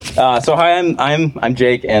So hi, I'm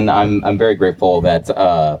Jake, and I'm very grateful that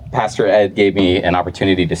Pastor Ed gave me an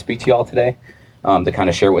opportunity to speak to you all today, to kind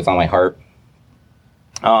of share what's on my heart.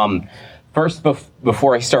 First,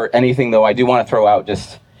 before I start anything, though, I do want to throw out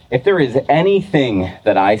just if there is anything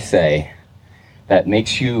that I say that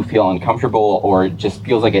makes you feel uncomfortable or just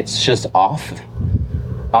feels like it's just off,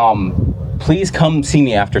 please come see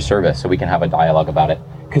me after service so we can have a dialogue about it.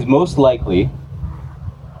 Because most likely,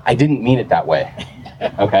 I didn't mean it that way.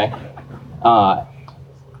 Okay. I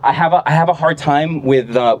have a hard time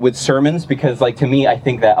with sermons because, like, to me, I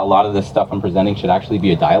think that a lot of the stuff I'm presenting should actually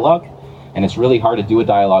be a dialogue, and it's really hard to do a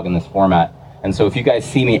dialogue in this format. And so, if you guys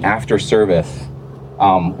see me after service,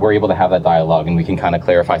 we're able to have that dialogue, and we can kind of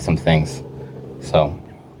clarify some things. So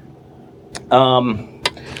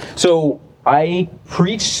I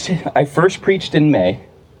first preached in May,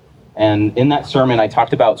 and in that sermon, I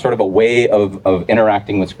talked about sort of a way of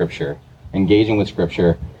interacting with Scripture, engaging with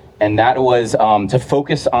Scripture, and that was to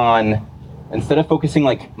focus on, instead of focusing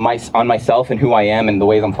on myself and who I am and the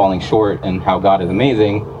ways I'm falling short and how God is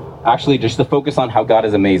amazing, actually just to focus on how God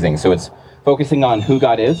is amazing. So it's focusing on who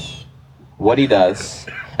God is, what He does,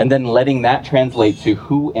 and then letting that translate to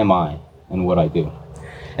who am I and what I do.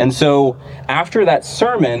 And so after that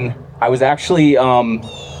sermon, I was actually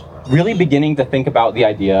really beginning to think about the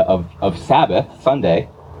idea of Sabbath, Sunday,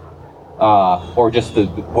 or just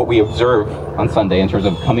what we observe on Sunday in terms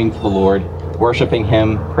of coming to the Lord, worshiping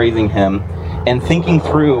Him, praising Him, and thinking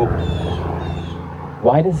through,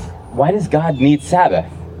 why does God need Sabbath?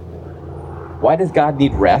 Why does God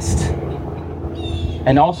need rest?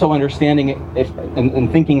 And also understanding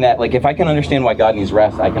and thinking that, like, if I can understand why God needs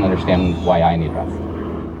rest, I can understand why I need rest.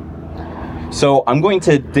 So I'm going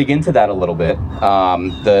to dig into that a little bit.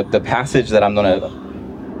 The passage that I'm going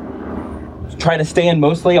to try to stay in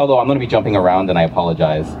mostly, although I'm going to be jumping around and I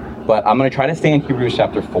apologize, but I'm going to try to stay in Hebrews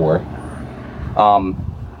chapter 4.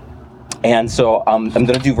 And so I'm going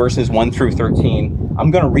to do verses 1 through 13.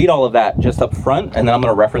 I'm going to read all of that just up front, and then I'm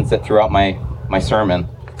going to reference it throughout my sermon.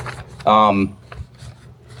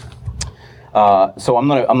 So I'm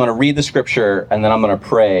gonna read the scripture, and then I'm gonna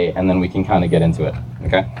pray, and then we can kind of get into it.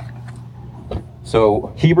 Okay.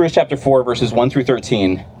 So Hebrews chapter 4, verses 1 through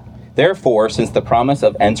 13. Therefore, since the promise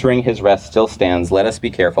of entering His rest still stands, let us be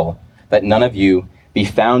careful that none of you be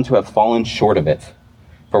found to have fallen short of it.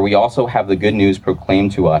 For we also have the good news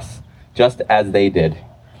proclaimed to us, just as they did.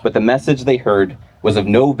 But the message they heard was of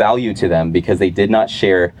no value to them because they did not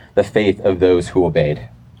share the faith of those who obeyed.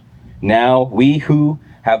 Now we who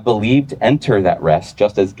have believed enter that rest,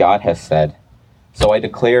 just as God has said. So I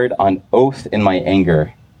declared on oath in my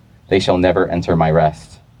anger, they shall never enter my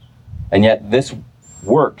rest. And yet this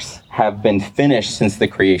works have been finished since the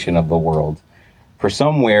creation of the world. For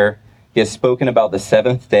somewhere He has spoken about the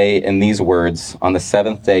seventh day in these words, on the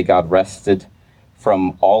seventh day God rested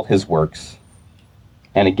from all His works.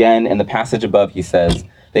 And again, in the passage above, He says,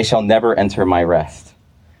 they shall never enter my rest.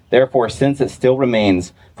 Therefore, since it still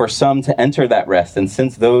remains for some to enter that rest, and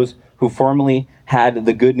since those who formerly had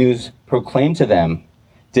the good news proclaimed to them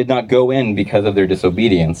did not go in because of their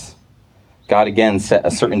disobedience, God again set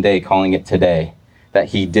a certain day, calling it today, that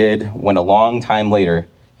He did when a long time later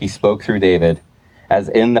He spoke through David, as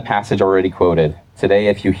in the passage already quoted, today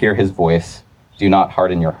if you hear His voice, do not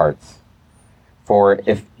harden your hearts. For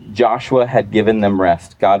if Joshua had given them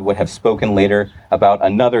rest, God would have spoken later about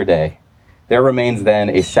another day. There remains then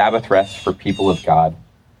a Sabbath rest for people of God.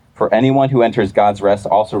 For anyone who enters God's rest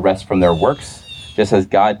also rests from their works, just as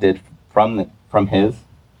God did from His.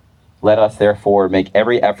 Let us therefore make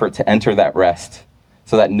every effort to enter that rest,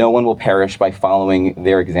 so that no one will perish by following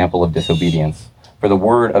their example of disobedience. For the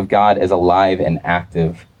word of God is alive and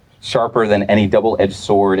active, sharper than any double-edged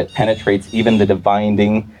sword. It penetrates even the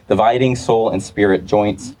dividing soul and spirit,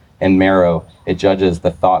 joints and marrow. It judges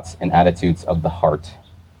the thoughts and attitudes of the heart.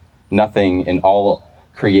 Nothing in all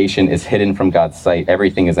creation is hidden from God's sight.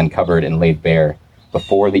 Everything is uncovered and laid bare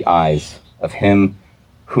before the eyes of Him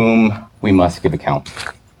whom we must give account.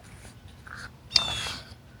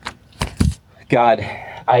 God,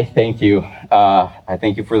 I thank you. I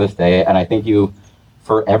thank you for this day, and I thank you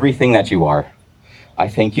for everything that you are. I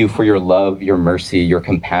thank you for your love, your mercy, your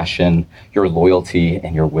compassion, your loyalty,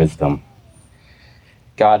 and your wisdom.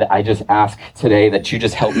 God, I just ask today that you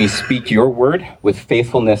just help me speak your word with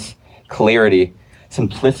faithfulness, clarity,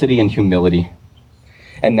 simplicity, and humility.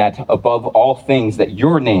 And that above all things, that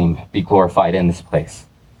your name be glorified in this place.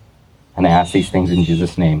 And I ask these things in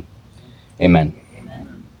Jesus' name. Amen.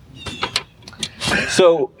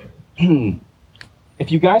 So,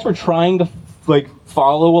 if you guys were trying to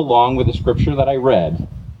follow along with the scripture that I read,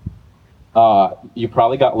 you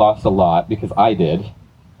probably got lost a lot, because I did.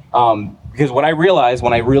 Because what I realized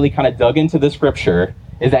when I really kind of dug into the scripture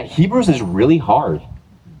is that Hebrews is really hard.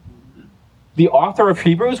 The author of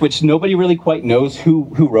Hebrews, which nobody really quite knows who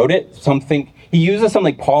wrote it, some think he uses some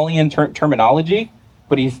like Pauline terminology,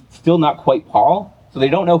 but he's still not quite Paul, so they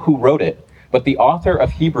don't know who wrote it. But the author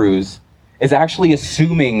of Hebrews is actually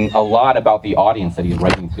assuming a lot about the audience that he's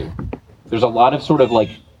writing to. There's a lot of sort of like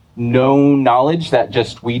known knowledge that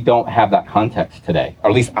just we don't have that context today, or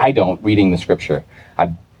at least I don't reading the scripture.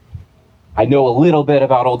 I know a little bit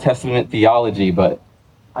about Old Testament theology, but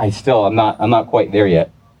I'm not quite there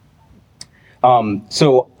yet.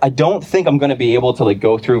 So I don't think I'm going to be able to like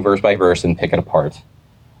go through verse by verse and pick it apart.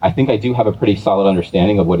 I think I do have a pretty solid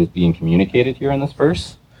understanding of what is being communicated here in this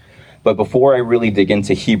verse. But before I really dig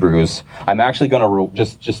into Hebrews, I'm actually going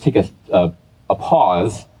to just take a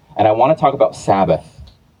pause, and I want to talk about Sabbath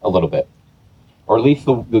a little bit, or at least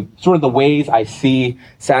the sort of the ways I see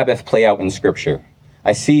Sabbath play out in Scripture.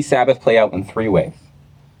 I see Sabbath play out in three ways.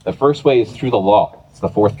 The first way is through the law. It's the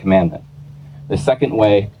fourth commandment. The second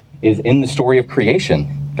way is in the story of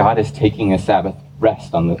creation. God is taking a Sabbath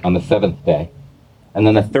rest on the seventh day. And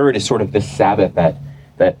then the third is sort of this Sabbath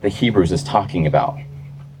that the Hebrews is talking about.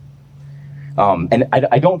 And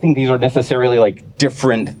I don't think these are necessarily like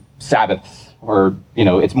different Sabbaths, or,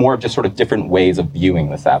 it's more of just sort of different ways of viewing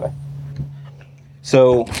the Sabbath.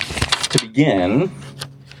 So to begin,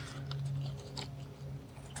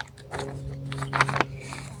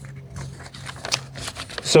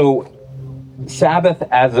 Sabbath,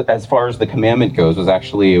 as far as the commandment goes, was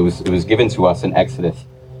actually, it was given to us in Exodus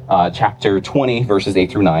chapter 20, verses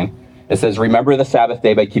 8 through 9. It says, "Remember the Sabbath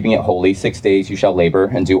day by keeping it holy. 6 days you shall labor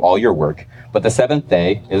and do all your work. But the seventh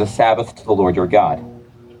day is a Sabbath to the Lord your God.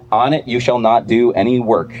 On it you shall not do any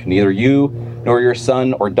work, neither you, nor your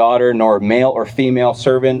son or daughter, nor male or female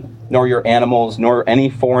servant, nor your animals, nor any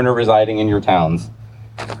foreigner residing in your towns."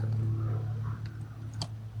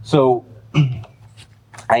 So,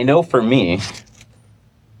 I know for me,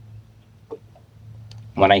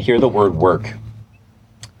 when I hear the word work,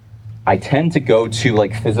 I tend to go to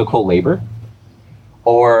like physical labor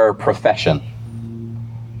or profession.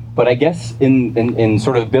 But I guess in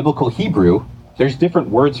sort of biblical Hebrew, there's different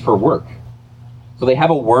words for work. So they have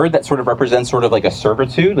a word that sort of represents sort of like a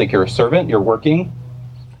servitude, like you're a servant, you're working.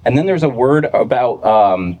 And then there's a word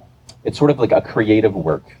about, it's sort of like a creative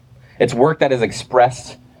work. It's work that is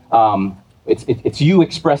expressed, it's you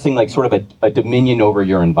expressing like sort of a dominion over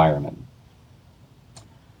your environment.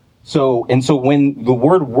 So when the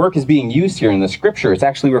word work is being used here in the scripture, it's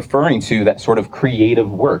actually referring to that sort of creative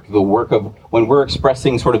work, the work of when we're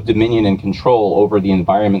expressing sort of dominion and control over the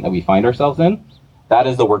environment that we find ourselves in. That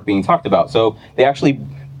is the work being talked about. So they actually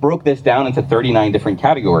broke this down into 39 different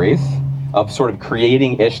categories of sort of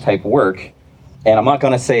creating-ish type work. And I'm not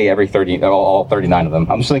going to say all 39 of them.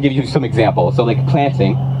 I'm just going to give you some examples. So like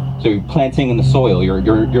planting. So you're planting in the soil.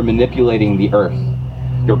 You're manipulating the earth.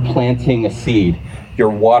 You're planting a seed. You're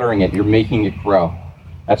watering it. You're making it grow.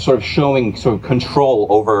 That's sort of showing sort of control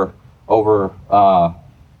over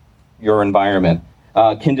your environment.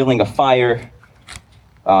 Kindling a fire.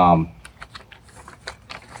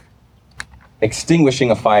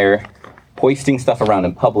 Extinguishing a fire. Hoisting stuff around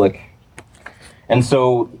in public. And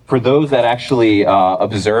so for those that actually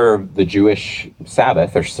observe the Jewish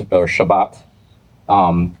Sabbath or Shabbat,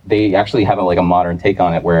 they actually have a modern take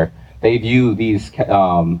on it where they view these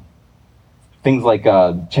things like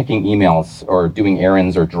checking emails or doing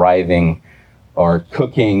errands or driving or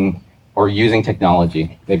cooking or using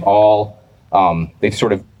technology. They've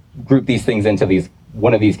sort of grouped these things into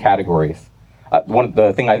one of these categories.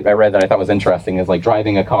 The thing I read that I thought was interesting is like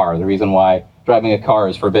driving a car. The reason why driving a car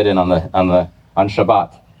is forbidden on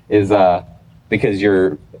Shabbat is because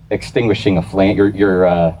you're extinguishing a flame.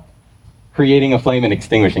 You're creating a flame and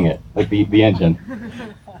extinguishing it, like the engine.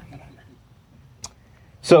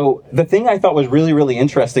 So the thing I thought was really, really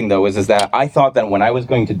interesting, though, is that I thought that when I was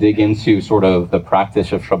going to dig into sort of the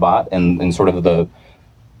practice of Shabbat and sort of the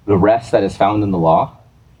rest that is found in the law,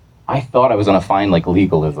 I thought I was going to find like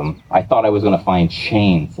legalism. I thought I was going to find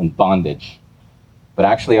chains and bondage. But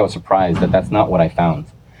actually, I was surprised that that's not what I found.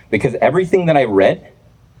 Because everything that I read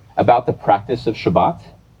about the practice of Shabbat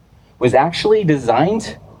was actually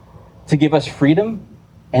designed to give us freedom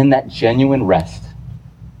and that genuine rest.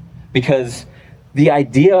 Because the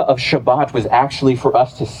idea of Shabbat was actually for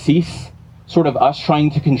us to cease sort of us trying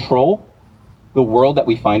to control the world that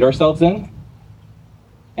we find ourselves in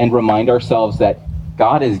and remind ourselves that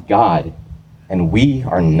God is God and we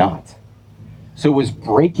are not. So it was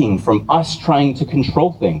breaking from us trying to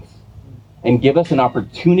control things and give us an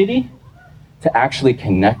opportunity to actually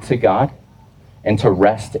connect to God and to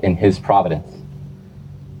rest in His providence.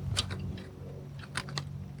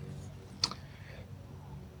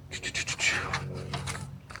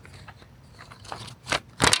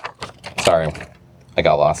 Sorry, I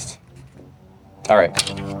got lost. All right.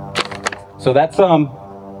 So that's sort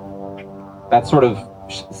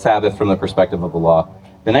of Sabbath from the perspective of the law.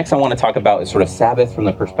 The next I want to talk about is sort of Sabbath from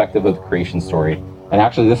the perspective of the creation story. And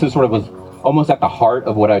actually, this is sort of was almost at the heart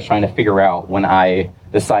of what I was trying to figure out when I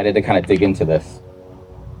decided to kind of dig into this.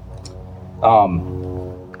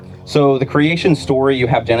 So the creation story, you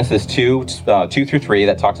have Genesis 2 through 3,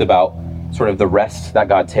 that talks about sort of the rest that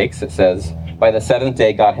God takes. It says, by the seventh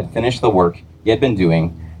day, God had finished the work he had been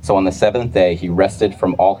doing. So on the seventh day, he rested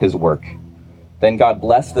from all his work. Then God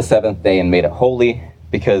blessed the seventh day and made it holy,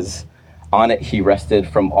 because on it he rested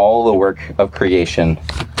from all the work of creation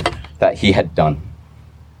that he had done.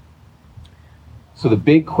 So the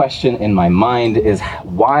big question in my mind is,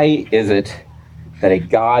 why is it that a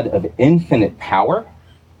God of infinite power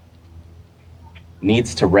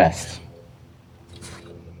needs to rest?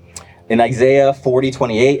 In Isaiah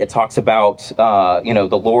 40:28, it talks about,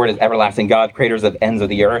 the Lord is everlasting God, creators of ends of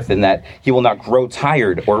the earth, and that he will not grow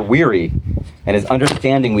tired or weary, and his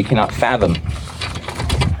understanding we cannot fathom.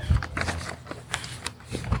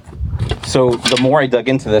 So the more I dug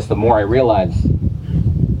into this, the more I realized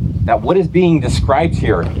that what is being described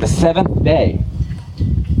here, the seventh day,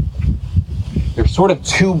 there's sort of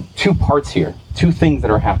two parts here, two things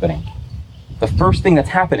that are happening. The first thing that's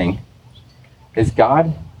happening is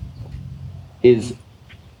God is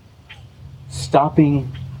stopping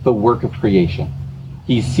the work of creation.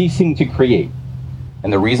 He's ceasing to create.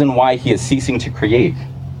 And the reason why he is ceasing to create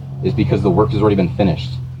is because the work has already been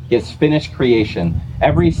finished. He has finished creation.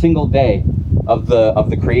 Every single day of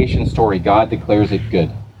the creation story, God declares it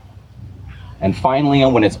good. And finally,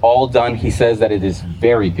 when it's all done, he says that it is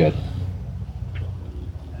very good.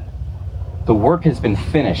 The work has been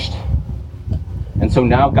finished. And so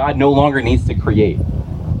now God no longer needs to create.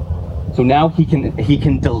 So now he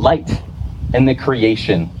can delight in the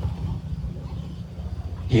creation.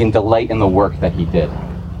 He can delight in the work that he did.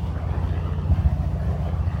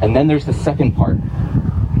 And then there's the second part.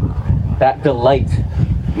 That delight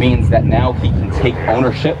means that now he can take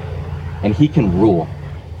ownership and he can rule.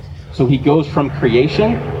 So he goes from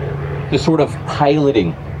creation to sort of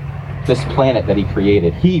piloting this planet that he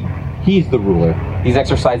created. He's the ruler. He's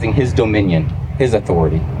exercising his dominion, his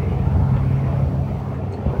authority.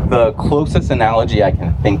 The closest analogy I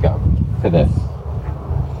can think of to this,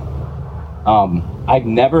 I've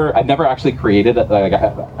never actually created,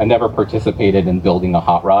 I never participated in building a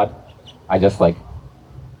hot rod. I just know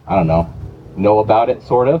about it,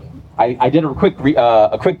 sort of. I did a quick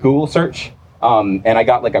Google search, and I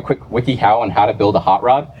got like a quick WikiHow on how to build a hot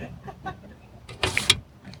rod.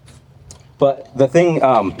 But the thing,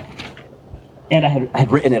 and I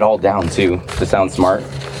had written it all down too, to sound smart.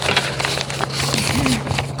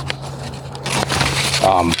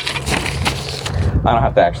 I don't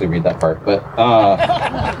have to actually read that part, but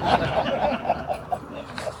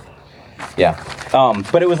yeah.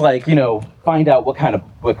 But it was like, find out what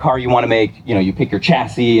car you want to make. You pick your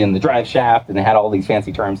chassis and the drive shaft, and it had all these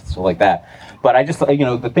fancy terms and stuff like that. But I just,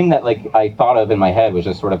 the thing that I thought of in my head was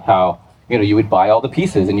just sort of how, you would buy all the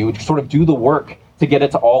pieces and you would sort of do the work to get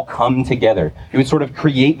it to all come together. You would sort of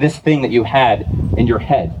create this thing that you had in your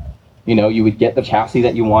head. You would get the chassis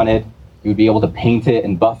that you wanted. You would be able to paint it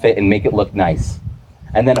and buff it and make it look nice.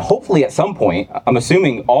 And then hopefully at some point, I'm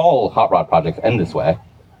assuming all hot rod projects end this way,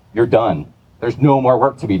 you're done. There's no more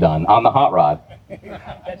work to be done on the hot rod.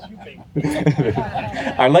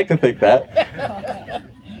 I like to think that.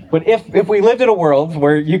 But if we lived in a world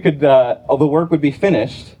where you could, the work would be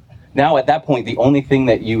finished, now at that point, the only thing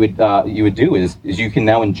that you would do is you can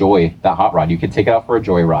now enjoy that hot rod. You could take it out for a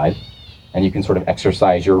joyride, and you can sort of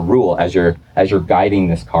exercise your rule as you're guiding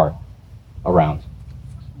this car around.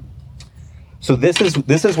 So this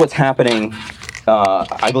is what's happening.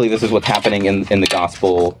 I believe this is what's happening in the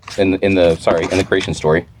gospel, in the creation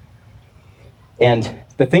story. And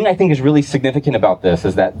the thing I think is really significant about this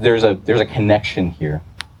is that there's a connection here.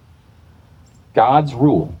 God's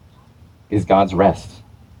rule is God's rest.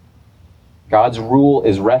 God's rule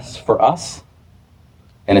is rest for us,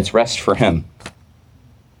 and it's rest for him.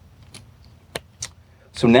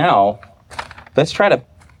 So now, let's try to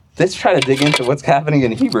dig into what's happening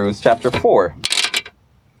in Hebrews chapter 4.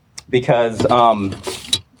 Because I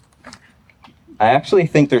actually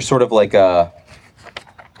think there's sort of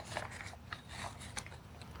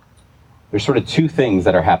there's sort of two things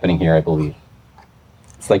that are happening here, I believe.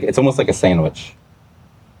 It's almost like a sandwich.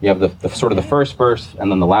 You have the sort of the first verse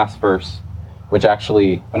and then the last verse, which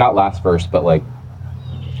actually, well, not last verse, but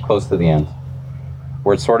close to the end,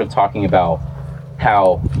 where it's sort of talking about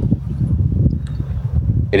how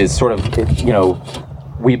it is sort of,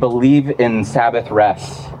 we believe in Sabbath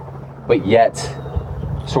rest, but yet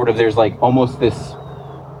sort of there's like almost this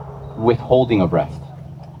withholding of rest.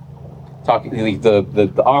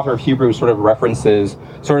 The author of Hebrews sort of references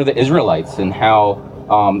sort of the Israelites and how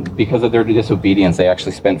because of their disobedience, they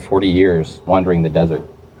actually spent 40 years wandering the desert.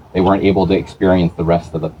 They weren't able to experience the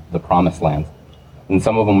rest of the promised land. And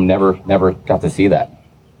some of them never got to see that.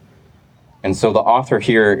 And so the author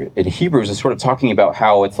here in Hebrews is sort of talking about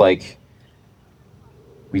how it's like,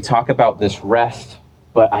 we talk about this rest,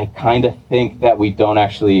 but I kind of think that we don't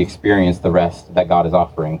actually experience the rest that God is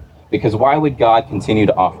offering. Because why would God continue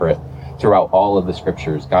to offer it throughout all of the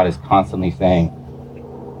scriptures? God is constantly saying,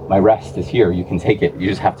 my rest is here, you can take it. You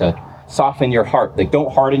just have to soften your heart. Like,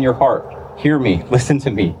 don't harden your heart. Hear me, listen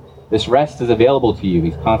to me. This rest is available to you.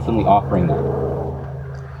 He's constantly offering that.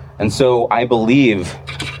 And so I believe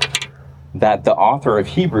that the author of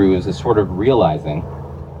Hebrews is sort of realizing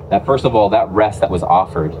that, first of all, that rest that was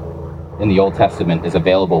offered in the Old Testament is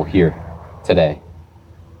available here today.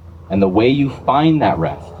 And the way you find that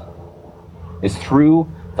rest is through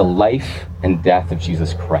the life and death of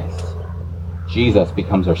Jesus Christ. Jesus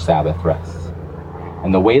becomes our Sabbath rest.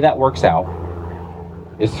 And the way that works out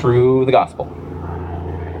is through the gospel.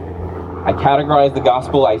 I categorize the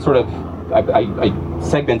gospel, I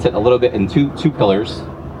segment it a little bit in two pillars.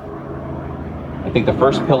 I think the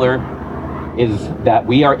first pillar is that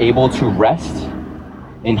we are able to rest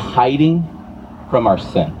in hiding from our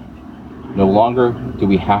sin. No longer do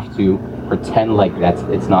we have to pretend like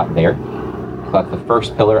it's not there. So that's the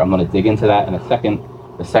first pillar. I'm going to dig into that. And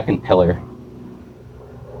the second pillar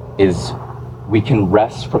is we can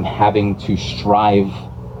rest from having to strive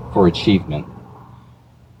for achievement.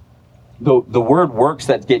 The word works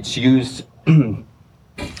that gets used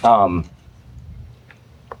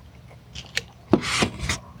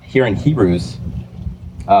here in Hebrews,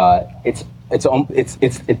 it's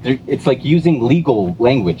like using legal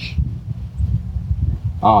language.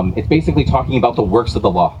 It's basically talking about the works of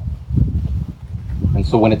the law. And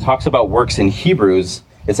so when it talks about works in Hebrews,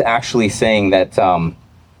 it's actually saying that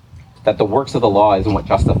that the works of the law isn't what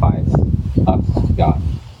justifies us to God.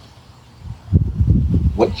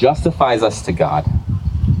 What justifies us to God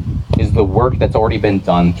is the work that's already been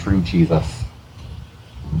done through Jesus.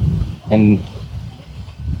 And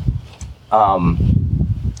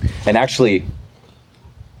actually,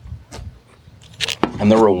 I'm going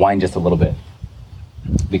to rewind just a little bit,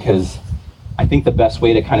 because I think the best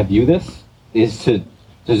way to kind of view this is to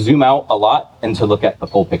zoom out a lot and to look at the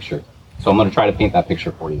full picture. So I'm going to try to paint that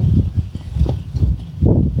picture for you.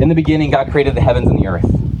 In the beginning, God created the heavens and the earth.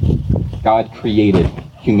 God created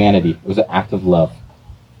humanity. It was an act of love.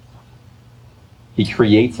 He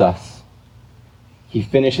creates us. He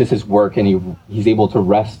finishes his work, and he's able to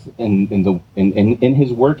rest in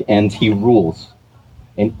his work, and he rules.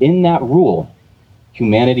 And in that rule,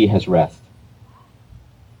 humanity has rest.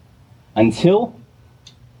 Until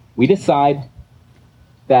we decide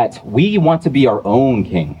that we want to be our own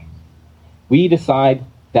king. We decide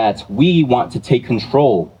that we want to take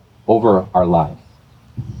control over our lives.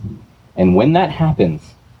 And when that happens,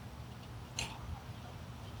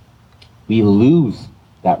 we lose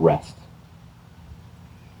that rest.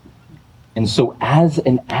 And so as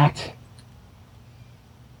an act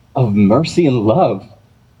of mercy and love,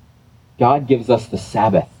 God gives us the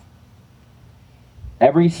Sabbath.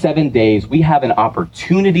 Every 7 days, we have an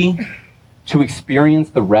opportunity to experience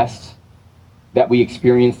the rest that we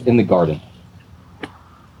experienced in the garden.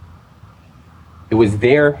 It was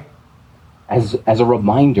there as a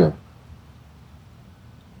reminder.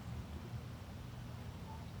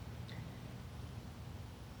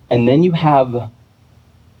 And then you have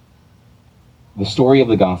the story of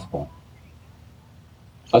the gospel.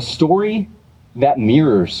 A story that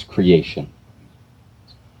mirrors creation.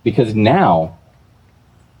 Because now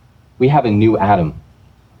we have a new Adam.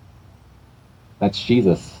 That's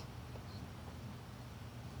Jesus.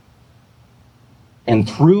 And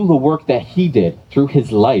through the work that he did, through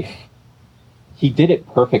his life, he did it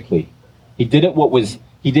perfectly. He did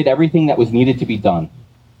everything that was needed to be done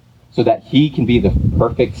so that he can be the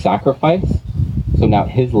perfect sacrifice. So now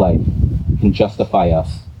his life can justify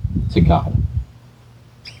us to God.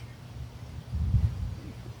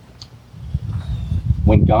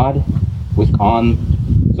 When God was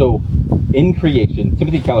so in creation,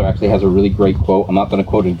 Timothy Keller actually has a really great quote. I'm not going to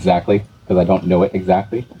quote it exactly because I don't know it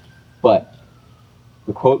exactly, but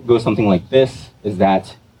the quote goes something like this, is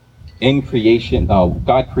that in creation,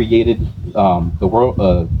 God created the world.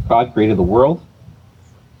 God created the world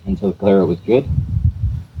and to declare it was good.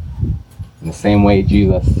 In the same way,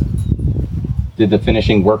 Jesus did the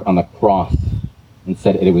finishing work on the cross and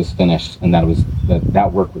said it was finished, and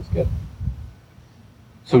that work was good.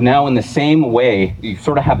 So now in the same way, you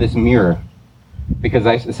sort of have this mirror, because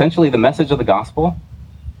essentially the message of the gospel,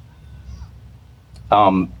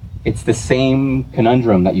 it's the same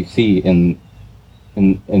conundrum that you see in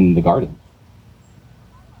the garden.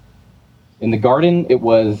 In the garden, it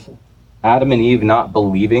was Adam and Eve not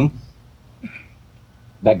believing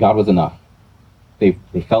that God was enough. They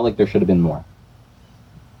felt like there should have been more.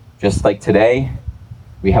 Just like today,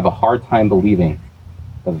 we have a hard time believing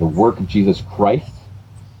that the work of Jesus Christ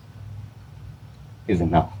is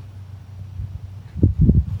enough.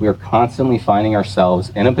 We are constantly finding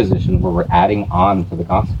ourselves in a position where we're adding on to the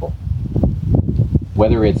gospel.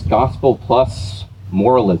 Whether it's gospel plus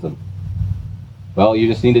moralism. Well, you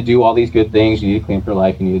just need to do all these good things. You need to clean up your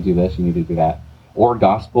life. You need to do this. You need to do that. Or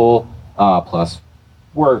gospel plus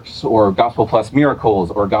works, or gospel plus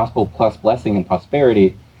miracles, or gospel plus blessing and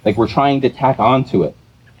prosperity. Like, we're trying to tack on to it.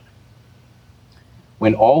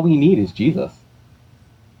 When all we need is Jesus.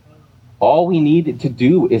 All we need to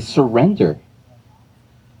do is surrender.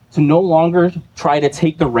 To no longer try to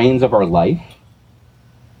take the reins of our life.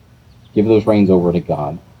 Give those reins over to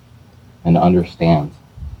God. And understand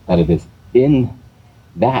that it is in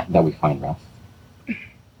that we find rest.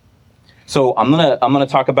 So I'm gonna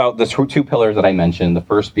talk about the two pillars that I mentioned. The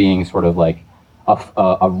first being sort of like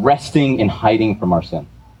a resting and hiding from our sin.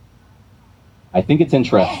 I think it's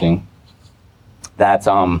interesting that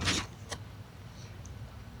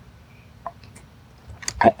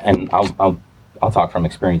and I'll talk from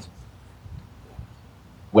experience.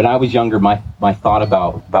 When I was younger, my thought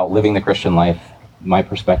about living the Christian life, my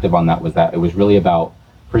perspective on that was that it was really about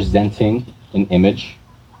presenting an image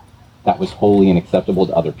that was holy and acceptable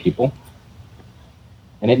to other people.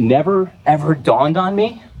 And it never, ever dawned on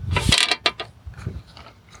me.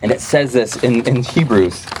 And it says this in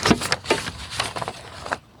Hebrews.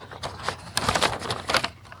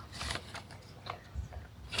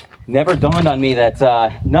 Never dawned on me that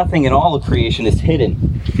nothing in all of creation is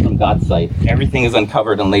hidden from God's sight. Everything is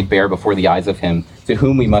uncovered and laid bare before the eyes of him, to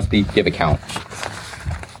whom we must give account.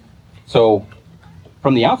 So,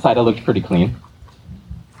 from the outside, I looked pretty clean.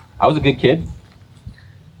 I was a good kid.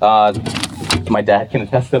 My dad can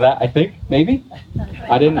attest to that, I think, maybe.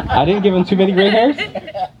 I didn't give him too many gray hairs.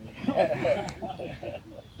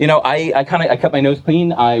 You know, I cut my nose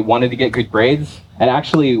clean. I wanted to get good grades. And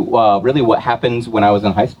actually, really what happened when I was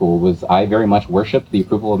in high school was I very much worshipped the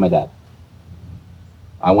approval of my dad.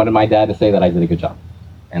 I wanted my dad to say that I did a good job.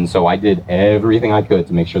 And so I did everything I could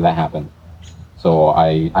to make sure that happened. So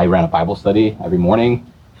I ran a Bible study every morning.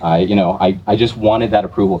 I just wanted that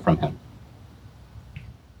approval from him.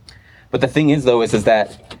 But the thing is, though, is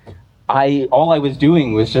that all I was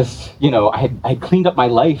doing was just, I cleaned up my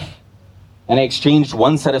life and I exchanged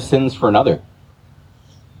one set of sins for another.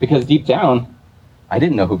 Because deep down, I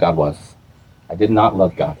didn't know who God was. I did not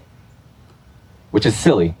love God. Which is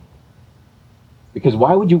silly. Because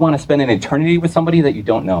why would you want to spend an eternity with somebody that you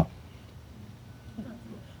don't know?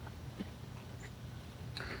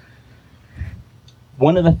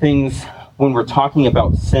 One of the things when we're talking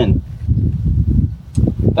about sin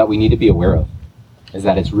that we need to be aware of is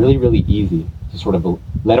that it's really, really easy to sort of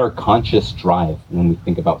let our conscience drive when we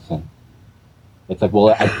think about sin. It's like, well,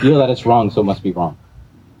 I feel that it's wrong, so it must be wrong.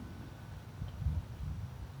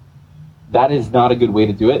 That is not a good way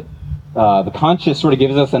to do it. The conscience sort of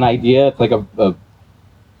gives us an idea. It's like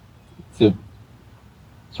it's a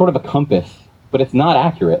sort of a compass, but it's not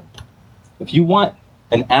accurate. If you want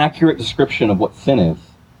an accurate description of what sin is,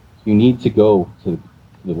 you need to go to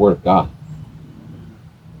the Word of God.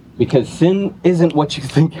 Because sin isn't what you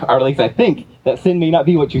think, or at least I think that sin may not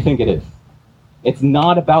be what you think it is. It's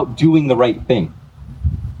not about doing the right thing.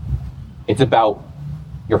 It's about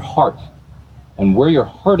your heart and where your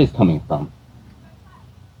heart is coming from.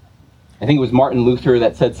 I think it was Martin Luther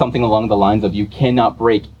that said something along the lines of, you cannot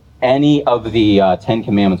break any of the 10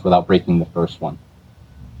 commandments without breaking the first one.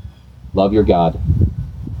 Love your God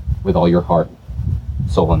with all your heart,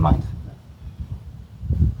 soul, and mind.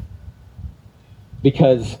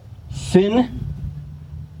 Because sin,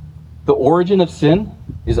 the origin of sin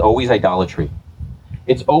is always idolatry.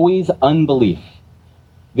 It's always unbelief.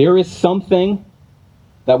 There is something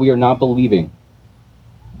that we are not believing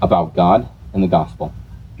about God and the gospel.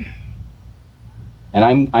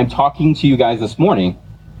 And I'm talking to you guys this morning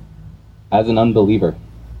as an unbeliever.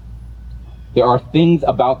 There are things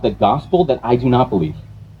about the gospel that I do not believe.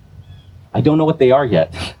 I don't know what they are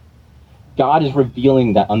yet. God is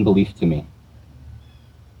revealing that unbelief to me.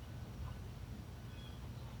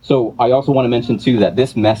 So I also want to mention too that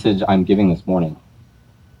this message I'm giving this morning,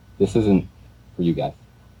 this isn't for you guys.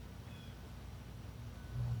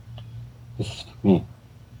 This is for me.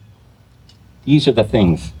 These are the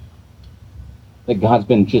things that God's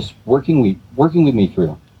been just working with me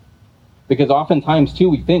through. Because oftentimes too,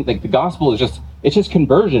 we think like the gospel is it's just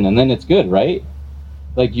conversion and then it's good, right?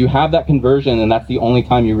 Like you have that conversion and that's the only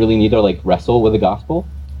time you really need to like wrestle with the gospel.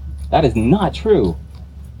 That is not true.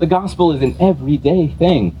 The gospel is an everyday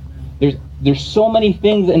thing. There's so many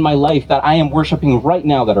things in my life that I am worshiping right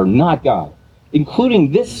now that are not God,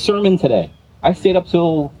 including this sermon today. I stayed up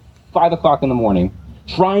till 5 o'clock in the morning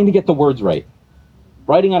trying to get the words right,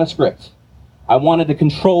 writing out a script. I wanted to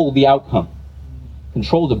control the outcome.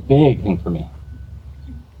 Control is a big thing for me.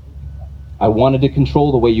 I wanted to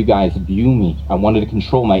control the way you guys view me. I wanted to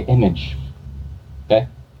control my image. Okay?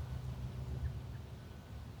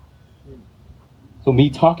 So me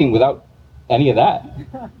talking without any of that.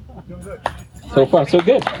 So far, so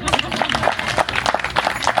good.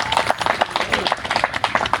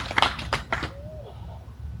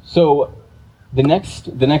 So the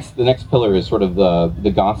next pillar is sort of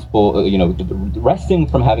the gospel, resting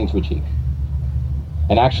from having to achieve.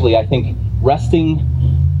 And actually, I think resting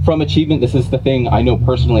from achievement, this is the thing I know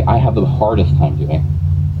personally I have the hardest time doing.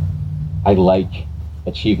 I like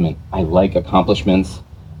achievement. I like accomplishments.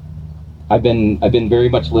 I've been very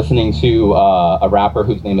much listening to a rapper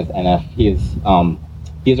whose name is NF.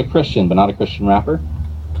 He is a Christian, but not a Christian rapper.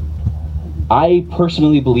 I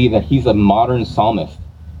personally believe that he's a modern psalmist.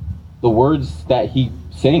 The words that he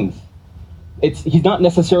sings, he's not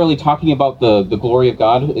necessarily talking about the glory of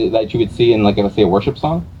God that you would see in, like, let's say, a worship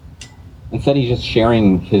song. Instead, he's just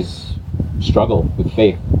sharing his struggle with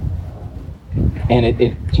faith. And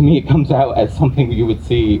it to me, it comes out as something you would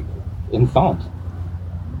see in Psalms.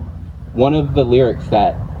 One of the lyrics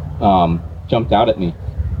that jumped out at me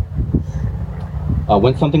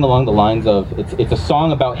went something along the lines of, it's a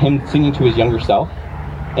song about him singing to his younger self,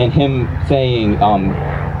 and him saying,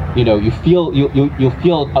 you'll feel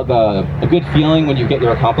a good feeling when you get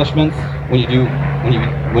your accomplishments,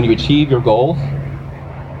 when you achieve your goals,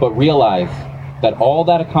 but realize that all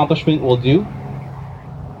that accomplishment will do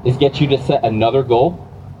is get you to set another goal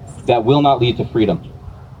that will not lead to freedom.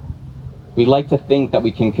 We like to think that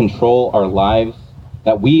we can control our lives,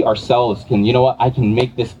 that we ourselves can, I can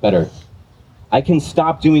make this better. I can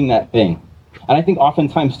stop doing that thing. And I think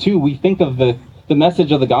oftentimes too, we think of the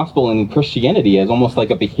message of the gospel in Christianity as almost like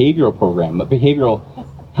a behavioral program, a behavioral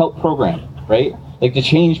help program, right? Like to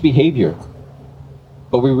change behavior.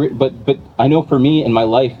 But I know for me in my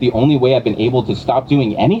life, the only way I've been able to stop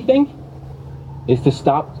doing anything is to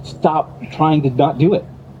stop trying to not do it.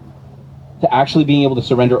 To actually being able to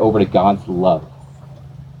surrender over to God's love.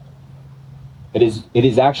 It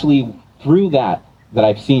is actually through that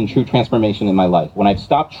I've seen true transformation in my life. When I've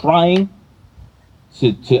stopped trying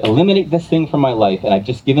to eliminate this thing from my life and I've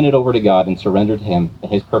just given it over to God and surrendered to Him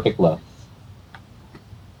and His perfect love,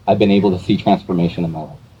 I've been able to see transformation in my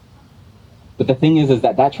life. But the thing is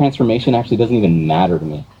that transformation actually doesn't even matter to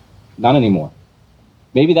me. Not anymore.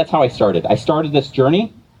 Maybe that's how I started. I started this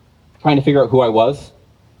journey trying to figure out who I was.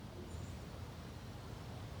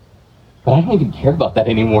 But I don't even care about that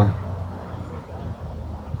anymore.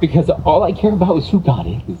 Because all I care about is who God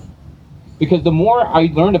is. Because the more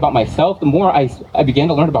I learned about myself, the more I began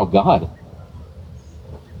to learn about God.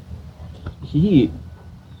 He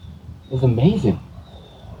is amazing.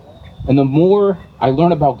 And the more I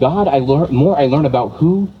learn about God, the more I learn about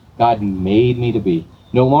who God made me to be.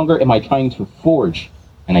 No longer am I trying to forge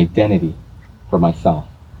an identity for myself.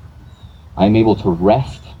 I'm able to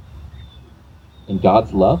rest in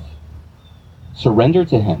God's love, surrender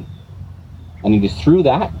to Him. And it is through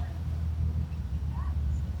that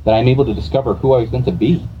I'm able to discover who I was meant to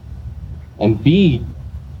be. And be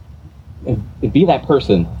that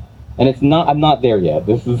person. And I'm not there yet.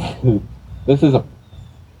 This is a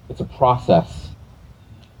process.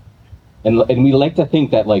 And we like to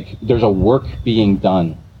think that like there's a work being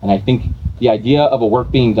done. And I think the idea of a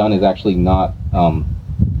work being done is actually not,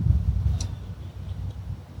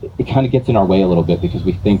 it kind of gets in our way a little bit because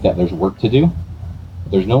we think that there's work to do.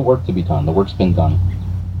 There's no work to be done. The work's been done.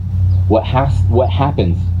 What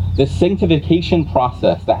happens, this sanctification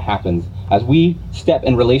process that happens as we step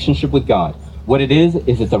in relationship with God, what it is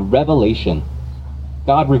it's a revelation.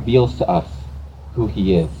 God reveals to us who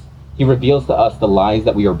He is. He reveals to us the lies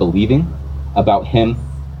that we are believing about Him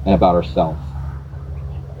and about ourselves.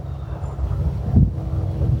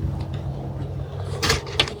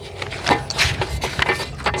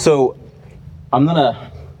 So, I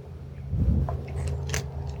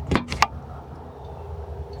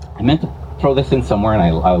meant to throw this in somewhere and I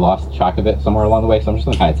lost track of it somewhere along the way, so I'm just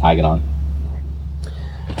going to kind of tag it on.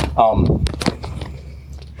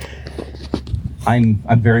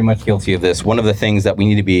 I'm very much guilty of this. One of the things that we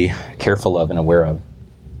need to be careful of and aware of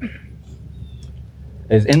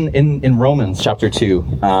is in Romans chapter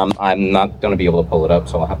 2. I'm not going to be able to pull it up,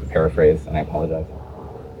 so I'll have to paraphrase, and I apologize.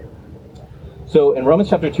 So in Romans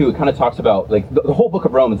chapter 2, it kind of talks about, like, the whole book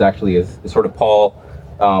of Romans actually is sort of Paul,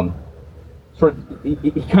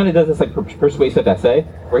 he kind of does this like persuasive essay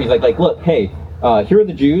where he's like, look, hey, here are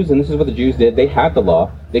the Jews, and this is what the Jews did. They had the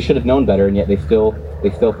law. They should have known better, and yet they still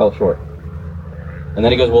fell short. And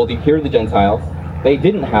then he goes, well, here are the Gentiles. They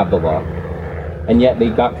didn't have the law, and yet they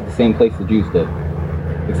got to the same place the Jews did.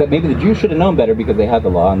 Except maybe the Jews should have known better because they had the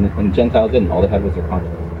law, and the Gentiles didn't. All they had was their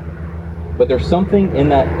conscience. But there's something in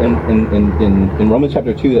that in Romans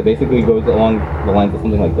chapter 2 that basically goes along the lines of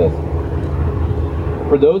something like this.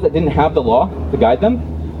 For those that didn't have the law to guide them,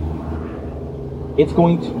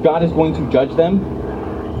 God is going to judge them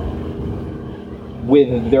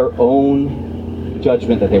with their own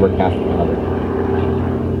judgment that they were casting on others.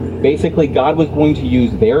 Basically, God was going to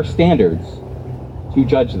use their standards to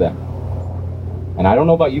judge them. And I don't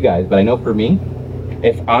know about you guys, but I know for me,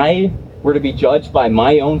 if I were to be judged by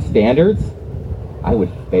my own standards, I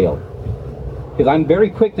would fail. Because I'm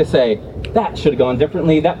very quick to say, that should have gone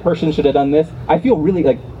differently, that person should have done this. I feel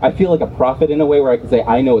like a prophet in a way where I can say,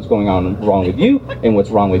 I know what's going on wrong with you, and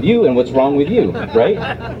what's wrong with you, and what's wrong with you, right?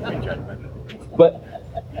 But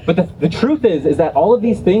the truth is that all of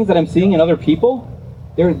these things that I'm seeing in other people,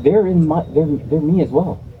 they're me as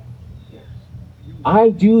well. I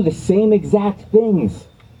do the same exact things.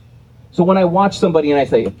 So when I watch somebody and I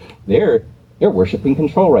say, they're worshiping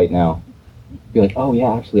control right now, be like, oh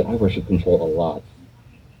yeah, actually I worship control a lot.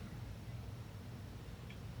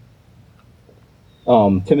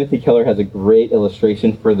 Timothy Keller has a great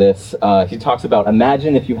illustration for this. He talks about,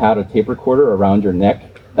 imagine if you had a tape recorder around your neck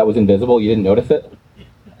that was invisible, you didn't notice it,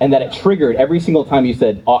 and that it triggered every single time you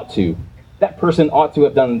said ought to. That person ought to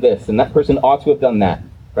have done this, and that person ought to have done that,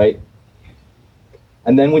 right?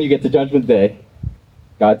 And then when you get to Judgment Day,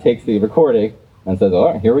 God takes the recording and says,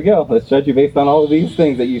 all right, here we go. Let's judge you based on all of these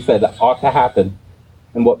things that you said that ought to happen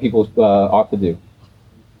and what people ought to do.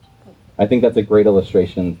 I think that's a great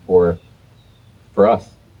illustration for us.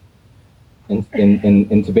 And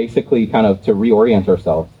to basically kind of to reorient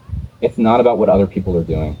ourselves. It's not about what other people are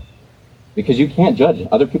doing. Because you can't judge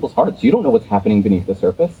other people's hearts. You don't know what's happening beneath the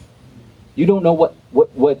surface. You don't know what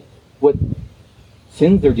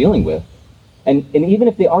sins they're dealing with. And even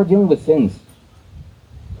if they are dealing with sins,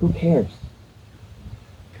 who cares?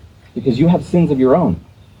 Because you have sins of your own.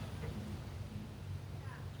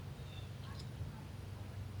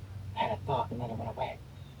 I had a thought and then it went away.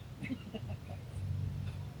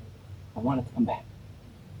 I want it to come back.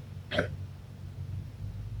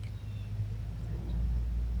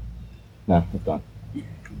 No, it's gone.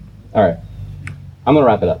 All right. I'm going to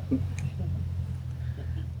wrap it up.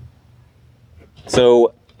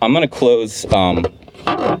 So I'm going to close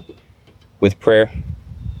with prayer,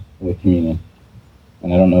 with communion.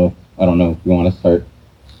 And I don't know if we want to start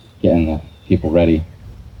getting the people ready.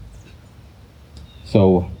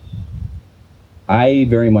 So I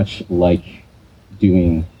very much like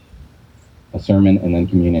doing a sermon and then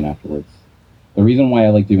communion afterwards. The reason why I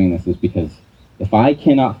like doing this is because if I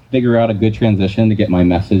cannot figure out a good transition to get my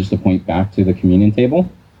message to point back to the communion table,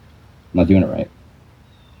 I'm not doing it right.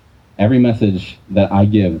 Every message that I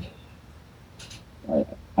give,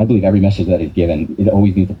 I believe every message that is given, it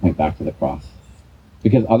always needs to point back to the cross.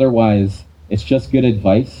 Because otherwise, it's just good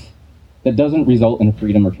advice that doesn't result in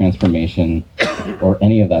freedom or transformation or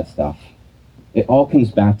any of that stuff. It all comes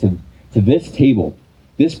back to this table,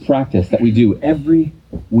 this practice that we do every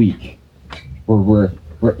week, where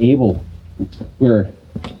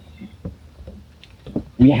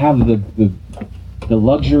we have the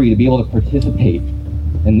luxury to be able to participate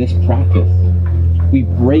in this practice. We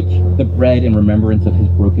break the bread in remembrance of his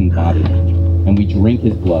broken body, and we drink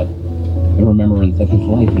his blood in remembrance of his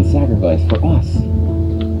life and sacrifice for us.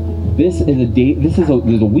 This is a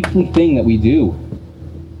weekly thing that we do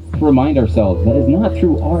to remind ourselves that it's not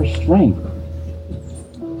through our strength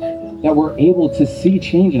that we're able to see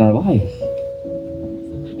change in our lives.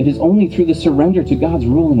 It is only through the surrender to God's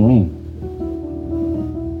rule and reign.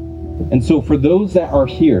 And so for those that are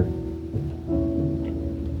here,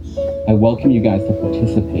 I welcome you guys to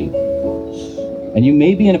participate. And you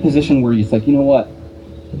may be in a position where you're like, you know what?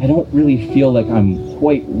 I don't really feel like I'm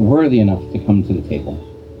quite worthy enough to come to the table.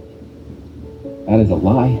 That is a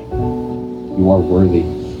lie. You are worthy.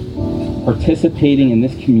 Participating in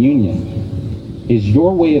this communion is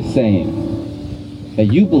your way of saying that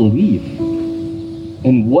you believe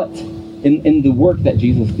in the work that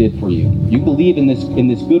Jesus did for you. You believe in this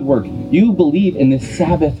good work. You believe in this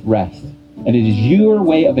Sabbath rest. And it is your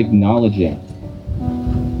way of acknowledging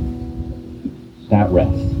that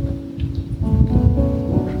rest.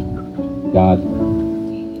 God,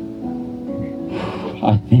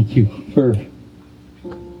 I thank you for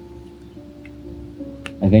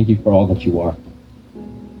all that you are.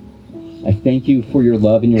 I thank you for your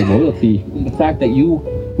love and your loyalty. The fact that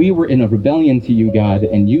we were in a rebellion to you, God,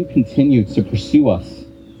 and you continued to pursue us,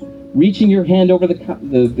 reaching your hand over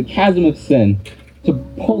the chasm of sin to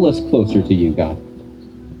pull us closer to you, God.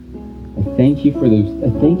 I thank you for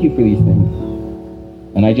these things.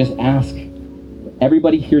 And I just ask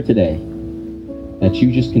everybody here today that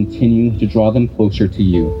you just continue to draw them closer to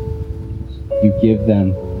you. You give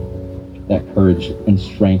them that courage and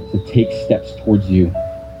strength to take steps towards you,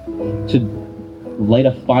 to light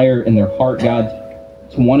a fire in their heart, God,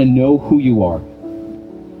 to want to know who you are,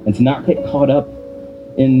 and to not get caught up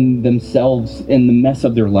in themselves, in the mess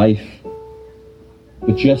of their life,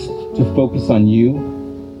 but just to focus on you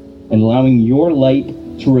and allowing your light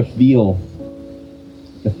to reveal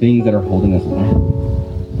the things that are holding us back.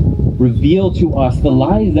 Reveal to us the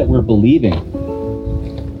lies that we're believing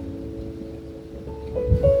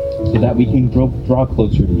so that we can draw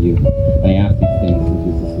closer to you. And I ask these things in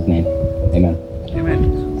Jesus' name.